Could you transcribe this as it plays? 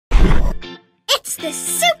It's the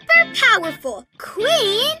super powerful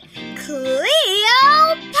Queen Cleopatra!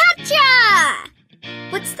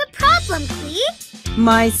 What's the problem, Clea?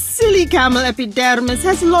 My silly camel Epidermis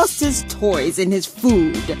has lost his toys in his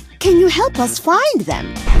food. Can you help us find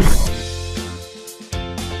them?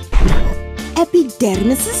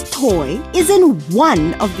 Epidermis's toy is in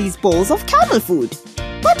one of these bowls of camel food.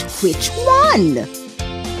 But which one?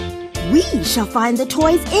 We shall find the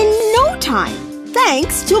toys in no time,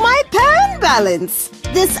 thanks to my pan balance,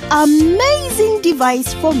 this amazing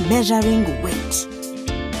device for measuring weight.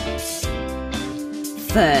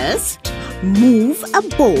 First, move a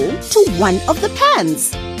bowl to one of the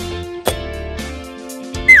pans.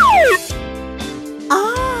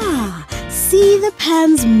 Ah, see the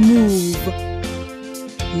pans move.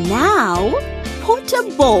 Now, put a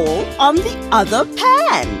bowl on the other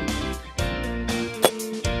pan.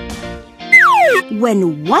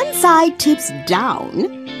 When one side tips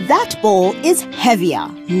down, that bowl is heavier.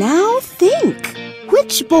 Now think,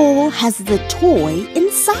 which bowl has the toy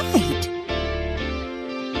inside?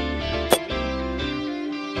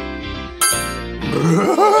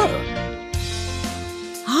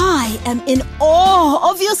 I am in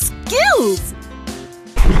awe of your skills!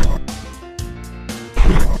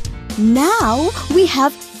 Now we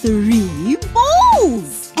have 3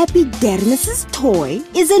 bowls! Epidermis's toy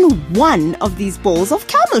is in one of these bowls of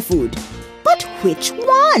camel food. But which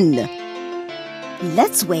one?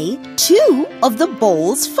 Let's weigh 2 of the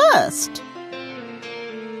bowls first.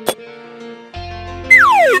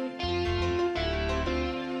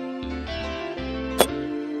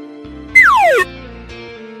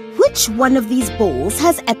 Which one of these bowls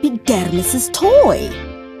has Epidermis's toy?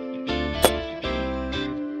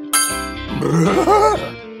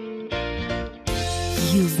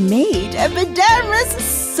 You've made Epidermis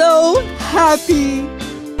so happy!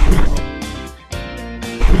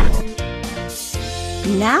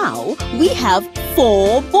 Now we have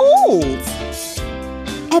 4 bowls.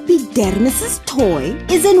 Epidermis's toy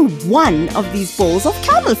is in one of these bowls of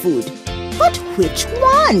camel food. But which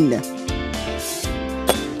one?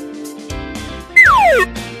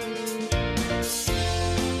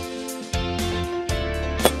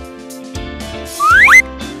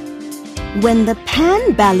 When the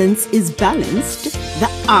pan balance is balanced, the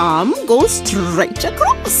arm goes straight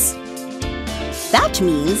across. That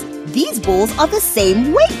means these bowls are the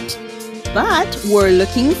same weight, but we're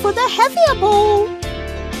looking for the heavier bowl.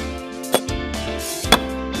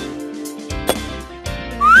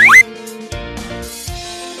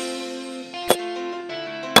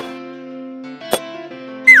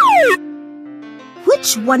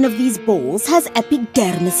 Which one of these bowls has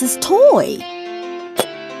Epidermis's toy?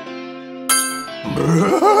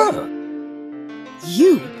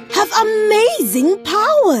 You have amazing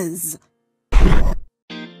powers!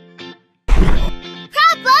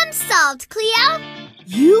 Problem solved, Cleo!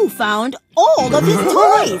 You found all of his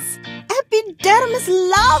toys! Epidermis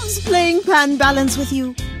loves playing pan balance with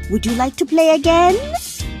you. Would you like to play again?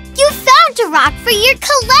 You found a rock for your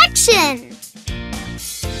collection!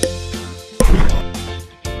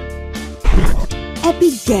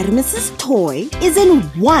 Epidermis's toy is in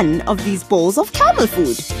one of these bowls of camel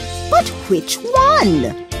food. But which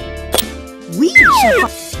one? We shall...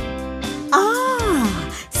 Ah,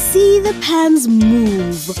 see the pans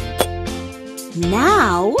move.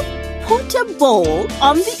 Now, put a bowl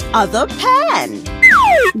on the other pan.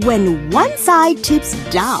 When one side tips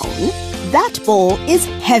down, that bowl is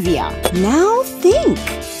heavier. Now think.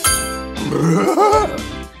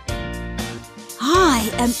 I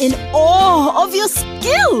am in awe of your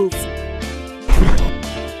skills!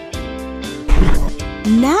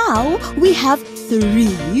 Now we have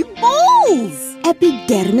 3 bowls!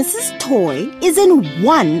 Epidermis's toy is in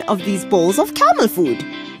one of these bowls of camel food.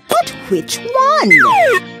 But which one?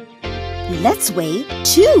 Let's weigh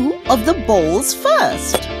 2 of the bowls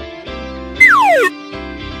first.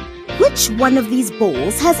 Which one of these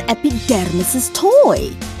bowls has Epidermis's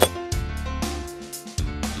toy?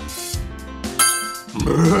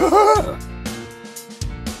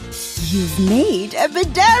 You've made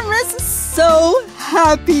Epidermis so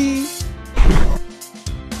happy!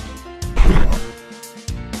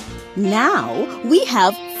 Now we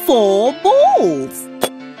have 4 bowls.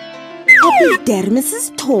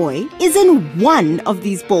 Epidermis's toy is in one of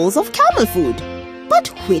these bowls of camel food. But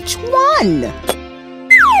which one?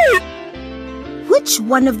 Which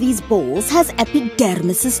one of these bowls has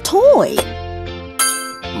Epidermis's toy?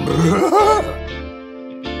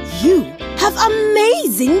 You have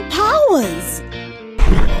amazing powers!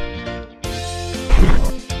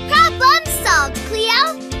 Problem solved, Cleo!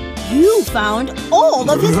 You found all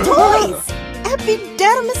of his toys!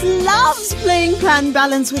 Epidermis loves playing pan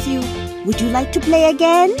balance with you. Would you like to play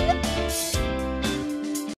again?